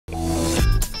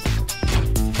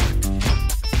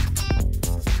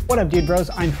What up, dude bros?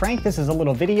 I'm Frank. This is a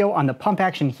little video on the pump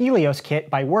action Helios kit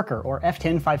by Worker, or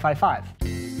F10555.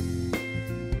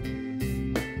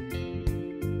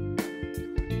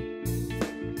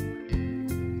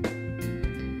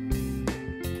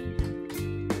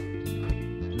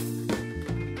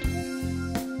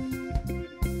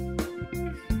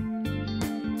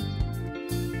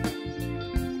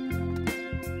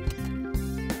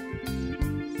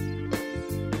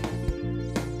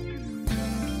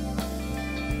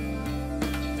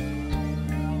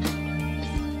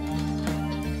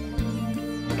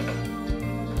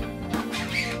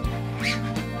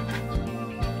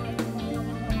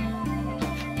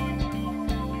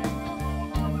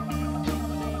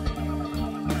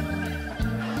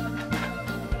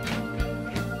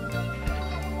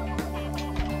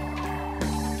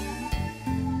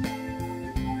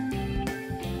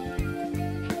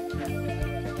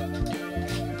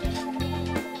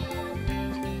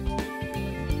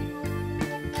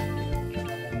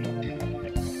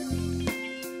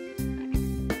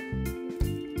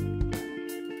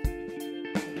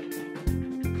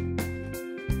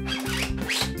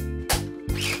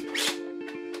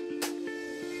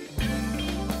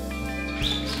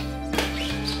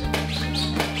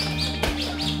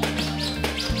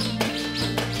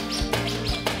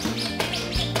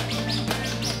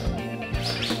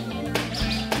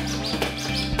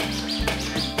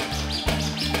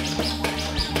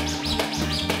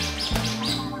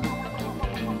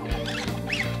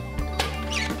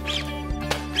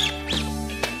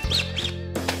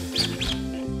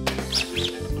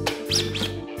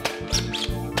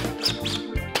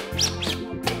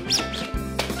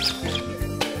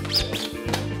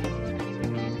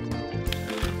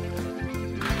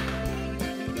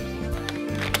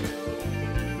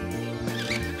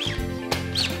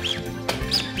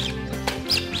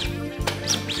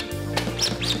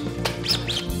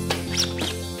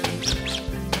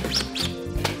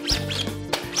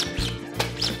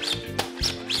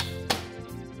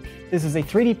 This is a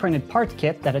 3D printed parts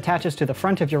kit that attaches to the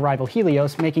front of your Rival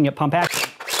Helios, making it pump action.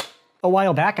 A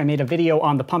while back, I made a video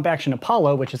on the pump action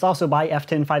Apollo, which is also by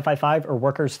F10555, or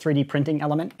Worker's 3D printing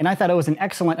element, and I thought it was an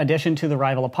excellent addition to the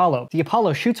Rival Apollo. The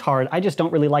Apollo shoots hard, I just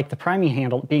don't really like the priming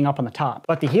handle being up on the top.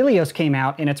 But the Helios came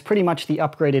out, and it's pretty much the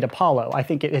upgraded Apollo. I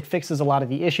think it fixes a lot of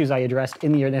the issues I addressed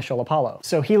in the initial Apollo.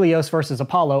 So Helios versus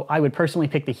Apollo, I would personally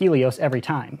pick the Helios every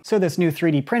time. So this new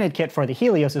 3D printed kit for the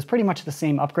Helios is pretty much the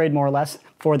same upgrade, more or less,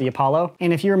 for the Apollo.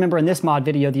 And if you remember in this mod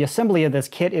video, the assembly of this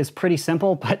kit is pretty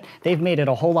simple, but they've made it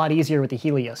a whole lot easier with the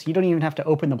Helios. You don't even have to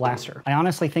open the blaster. I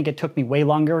honestly think it took me way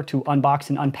longer to unbox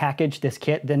and unpackage this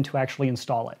kit than to actually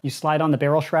install it. You slide on the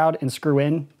barrel shroud and screw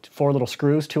in 4 little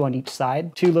screws, 2 on each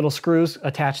side. 2 little screws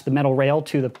attach the metal rail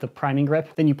to the priming grip.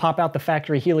 Then you pop out the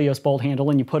factory Helios bolt handle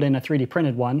and you put in a 3D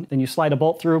printed one. Then you slide a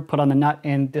bolt through, put on the nut,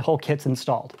 and the whole kit's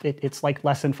installed. It's like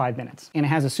less than 5 minutes. And it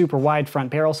has a super wide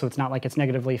front barrel, so it's not like it's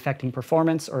negatively affecting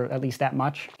performance, or at least that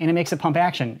much. And it makes it pump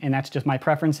action, and that's just my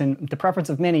preference and the preference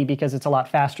of many, because it's a lot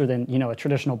faster than, you know, a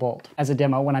traditional bolt. As a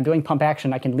demo, when I'm doing pump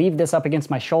action, I can leave this up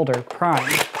against my shoulder,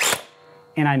 prime,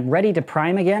 and I'm ready to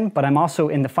prime again, but I'm also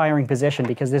in the firing position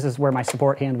because this is where my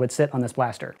support hand would sit on this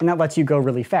blaster. And that lets you go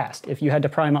really fast. If you had to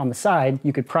prime on the side,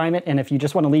 you could prime it, and if you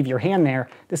just want to leave your hand there,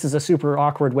 this is a super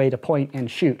awkward way to point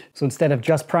and shoot. So instead of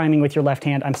just priming with your left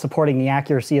hand, I'm supporting the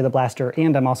accuracy of the blaster,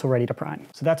 and I'm also ready to prime.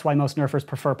 So that's why most nerfers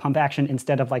prefer pump action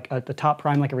instead of like the top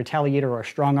prime like a Retaliator or a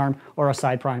strong arm, or a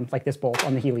side prime like this bolt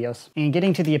on the Helios. And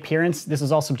getting to the appearance, this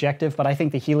is all subjective, but I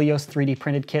think the Helios 3D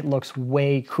printed kit looks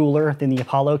way cooler than the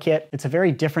Apollo kit. It's a very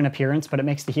different appearance, but it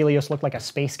makes the Helios look like a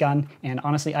space gun. And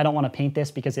honestly, I don't want to paint this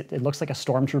because it looks like a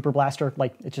stormtrooper blaster.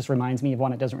 Like, it just reminds me of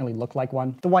one. It doesn't really look like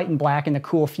one. The white and black and the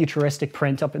cool futuristic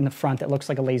print up in the front that looks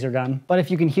like a laser gun. But if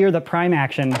you can hear the prime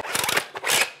action,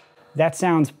 that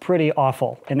sounds pretty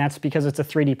awful, and that's because it's a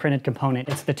 3D printed component.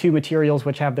 It's the 2 materials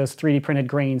which have those 3D printed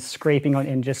grains scraping on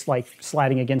and just like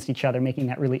sliding against each other, making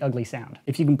that really ugly sound.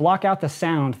 If you can block out the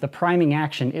sound, the priming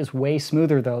action is way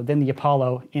smoother though than the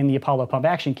Apollo in the Apollo pump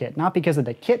action kit. Not because of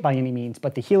the kit by any means,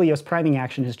 but the Helios priming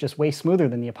action is just way smoother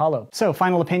than the Apollo. So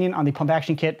final opinion on the pump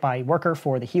action kit by Worker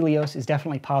for the Helios is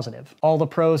definitely positive. All the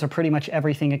pros are pretty much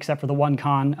everything except for the one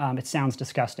con. It sounds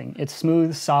disgusting. It's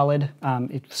smooth, solid,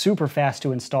 it's super fast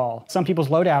to install. Some people's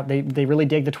loadout, they really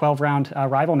dig the 12-round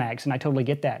Rival mags, and I totally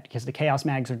get that, because the Chaos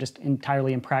mags are just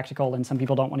entirely impractical, and some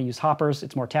people don't want to use hoppers.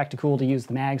 It's more tactical to use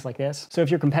the mags like this. So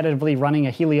if you're competitively running a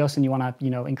Helios and you want to,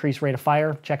 you know, increase rate of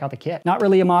fire, check out the kit. Not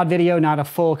really a mod video, not a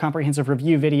full comprehensive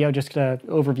review video, just an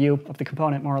overview of the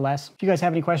component, more or less. If you guys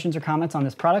have any questions or comments on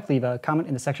this product, leave a comment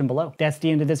in the section below. That's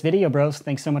the end of this video, bros.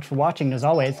 Thanks so much for watching, and as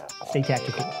always, stay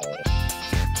tactical.